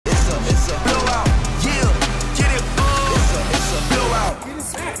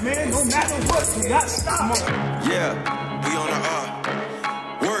Yeah, we on the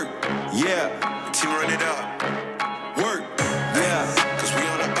work. Yeah, team run it up. Work. Yeah, cause we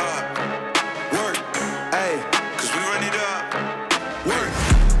on the work. Hey, cause we run it up. Work.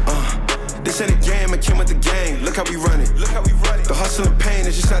 This ain't a game, I came with the game. Look how we run it. Look how we run it. The hustle and pain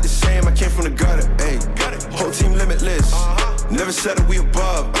is just not the same. I came from the gutter. Hey, whole team limitless. Never settle, we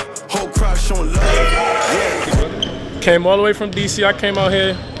above. Whole crowd showing love. Yeah. Came all the way from DC. I came out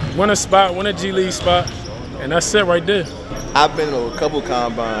here, win a spot, win a G League spot, and that's it right there. I've been to a couple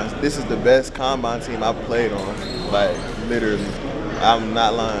combines. This is the best combine team I've played on. Like, literally. I'm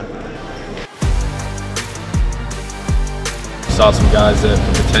not lying. Saw some guys that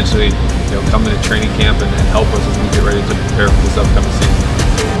could potentially, come into training camp and help us as we get ready to prepare for this upcoming season.